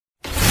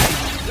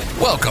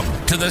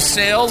Welcome to the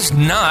Sales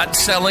Not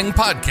Selling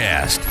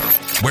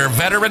Podcast, where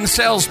veteran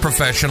sales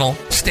professional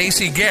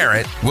Stacey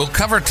Garrett will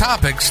cover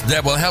topics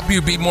that will help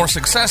you be more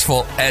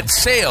successful at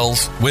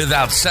sales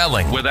without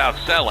selling.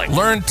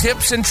 Learn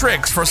tips and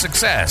tricks for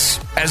success,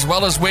 as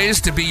well as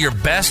ways to be your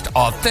best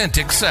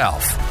authentic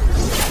self.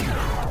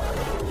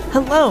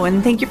 Hello,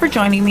 and thank you for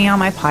joining me on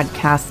my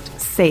podcast,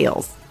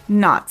 Sales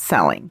Not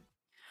Selling.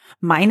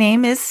 My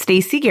name is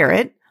Stacey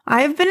Garrett.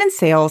 I have been in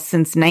sales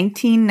since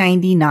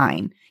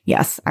 1999.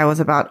 Yes, I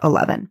was about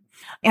 11.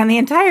 And the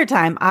entire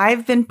time,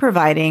 I've been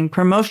providing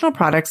promotional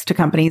products to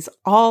companies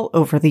all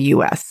over the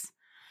U.S.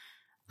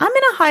 I'm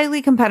in a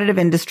highly competitive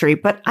industry,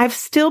 but I've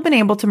still been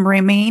able to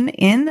remain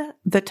in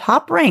the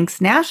top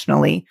ranks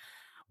nationally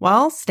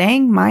while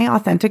staying my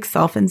authentic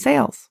self in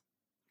sales.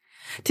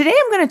 Today,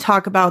 I'm going to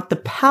talk about the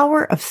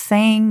power of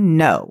saying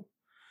no.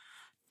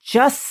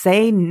 Just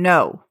say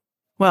no.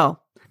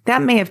 Well,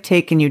 that may have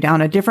taken you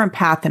down a different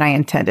path than I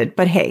intended,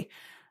 but hey,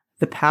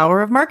 the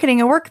power of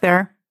marketing at work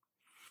there.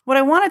 What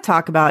I want to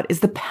talk about is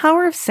the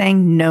power of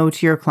saying no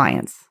to your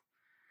clients.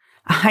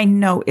 I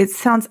know it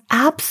sounds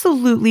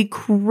absolutely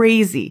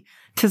crazy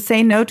to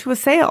say no to a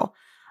sale,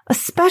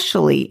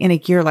 especially in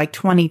a year like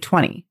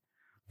 2020.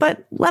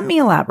 But let me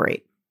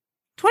elaborate.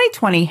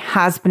 2020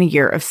 has been a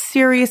year of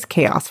serious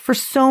chaos for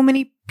so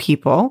many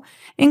people,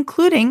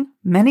 including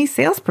many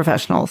sales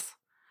professionals.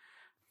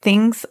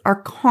 Things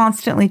are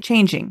constantly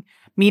changing.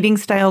 Meeting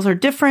styles are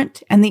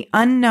different, and the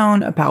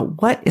unknown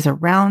about what is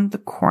around the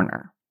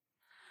corner.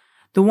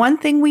 The one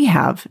thing we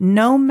have,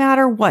 no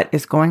matter what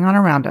is going on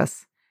around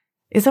us,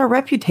 is our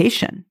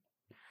reputation.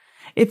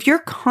 If you're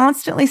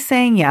constantly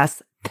saying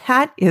yes,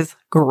 that is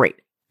great.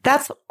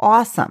 That's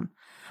awesome.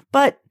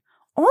 But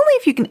only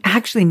if you can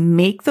actually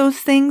make those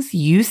things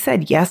you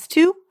said yes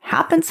to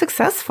happen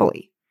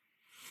successfully.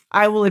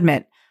 I will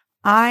admit,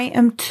 I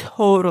am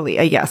totally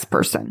a yes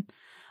person.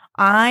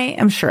 I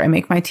am sure I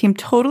make my team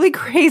totally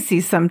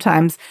crazy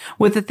sometimes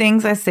with the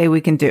things I say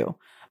we can do.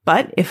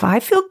 But if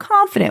I feel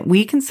confident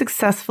we can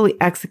successfully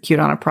execute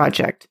on a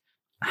project,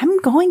 I'm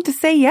going to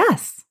say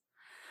yes.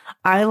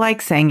 I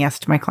like saying yes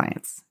to my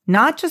clients,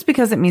 not just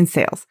because it means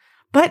sales,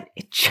 but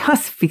it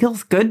just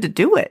feels good to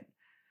do it.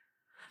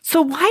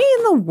 So why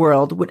in the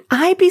world would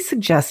I be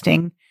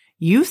suggesting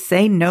you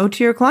say no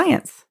to your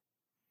clients?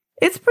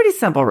 It's pretty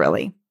simple,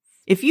 really.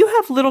 If you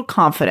have little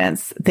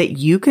confidence that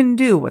you can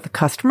do what the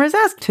customer is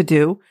asked to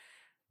do,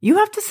 you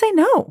have to say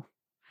no.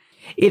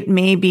 It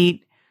may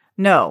be,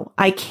 no,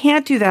 I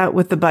can't do that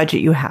with the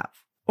budget you have.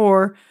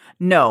 Or,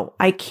 no,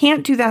 I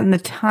can't do that in the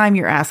time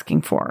you're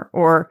asking for.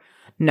 Or,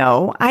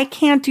 no, I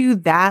can't do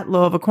that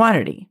low of a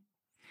quantity.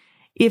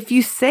 If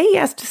you say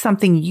yes to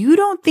something you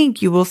don't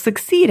think you will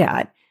succeed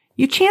at,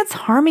 you chance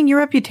harming your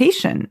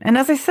reputation. And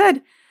as I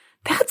said,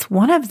 that's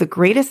one of the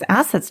greatest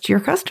assets to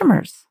your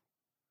customers.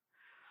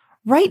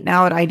 Right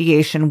now at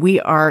Ideation,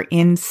 we are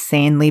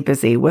insanely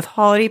busy with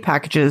holiday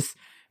packages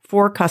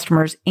for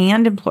customers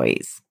and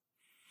employees.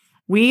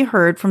 We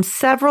heard from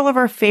several of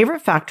our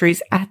favorite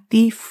factories at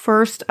the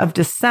 1st of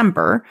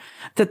December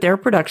that their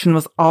production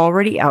was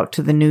already out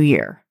to the new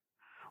year.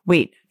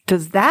 Wait,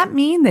 does that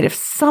mean that if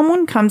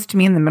someone comes to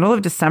me in the middle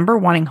of December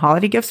wanting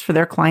holiday gifts for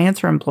their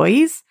clients or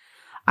employees,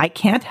 I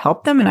can't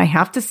help them and I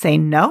have to say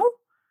no?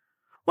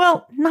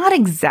 Well, not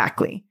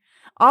exactly.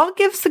 I'll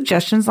give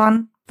suggestions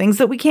on things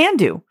that we can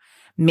do.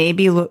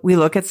 Maybe we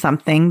look at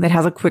something that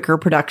has a quicker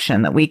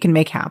production that we can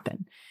make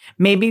happen.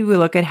 Maybe we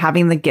look at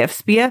having the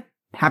gifts be a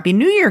Happy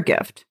New Year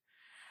gift.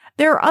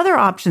 There are other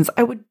options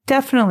I would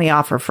definitely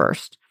offer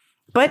first.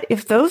 But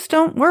if those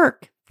don't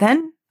work,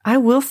 then I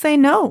will say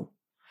no.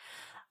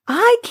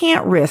 I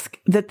can't risk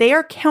that they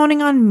are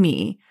counting on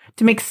me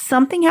to make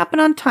something happen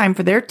on time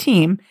for their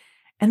team,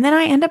 and then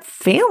I end up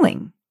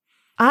failing.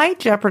 I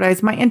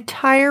jeopardize my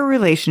entire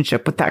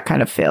relationship with that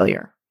kind of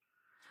failure.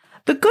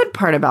 The good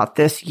part about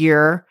this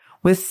year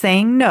with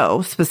saying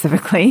no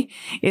specifically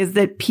is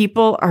that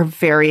people are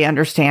very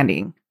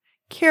understanding.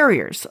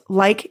 Carriers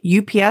like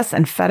UPS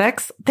and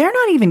FedEx, they're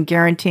not even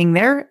guaranteeing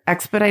their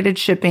expedited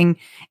shipping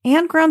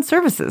and ground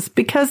services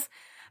because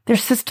their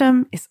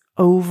system is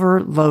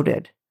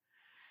overloaded.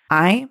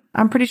 I'm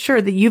pretty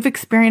sure that you've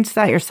experienced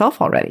that yourself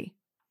already.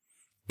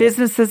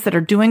 Businesses that are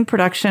doing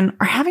production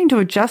are having to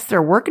adjust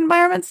their work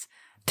environments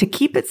to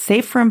keep it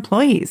safe for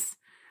employees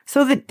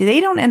so that they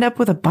don't end up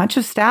with a bunch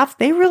of staff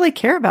they really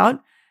care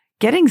about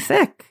getting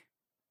sick.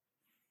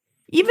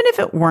 Even if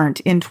it weren't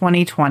in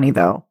 2020,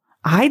 though,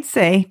 I'd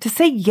say to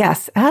say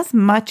yes as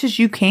much as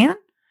you can,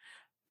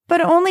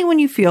 but only when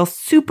you feel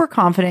super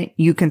confident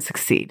you can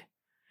succeed.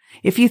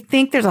 If you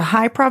think there's a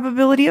high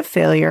probability of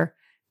failure,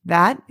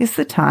 that is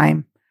the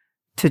time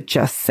to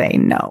just say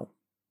no.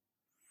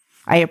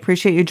 I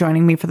appreciate you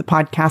joining me for the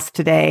podcast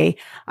today.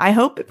 I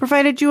hope it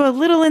provided you a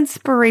little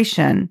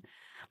inspiration.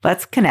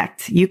 Let's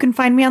connect. You can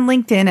find me on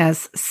LinkedIn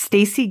as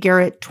Stacey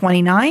Garrett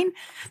 29.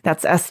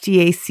 That's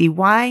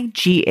STACYGARRETT,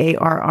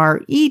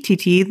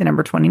 the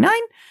number 29.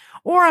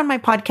 Or on my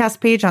podcast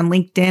page on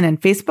LinkedIn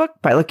and Facebook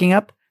by looking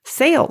up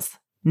Sales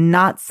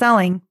Not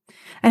Selling.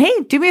 And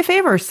hey, do me a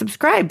favor,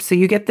 subscribe so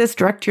you get this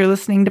direct to your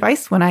listening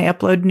device when I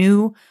upload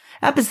new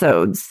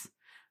episodes.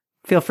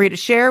 Feel free to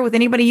share with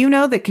anybody you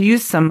know that could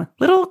use some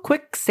little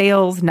quick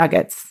sales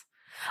nuggets.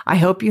 I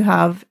hope you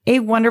have a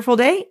wonderful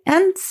day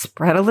and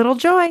spread a little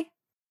joy.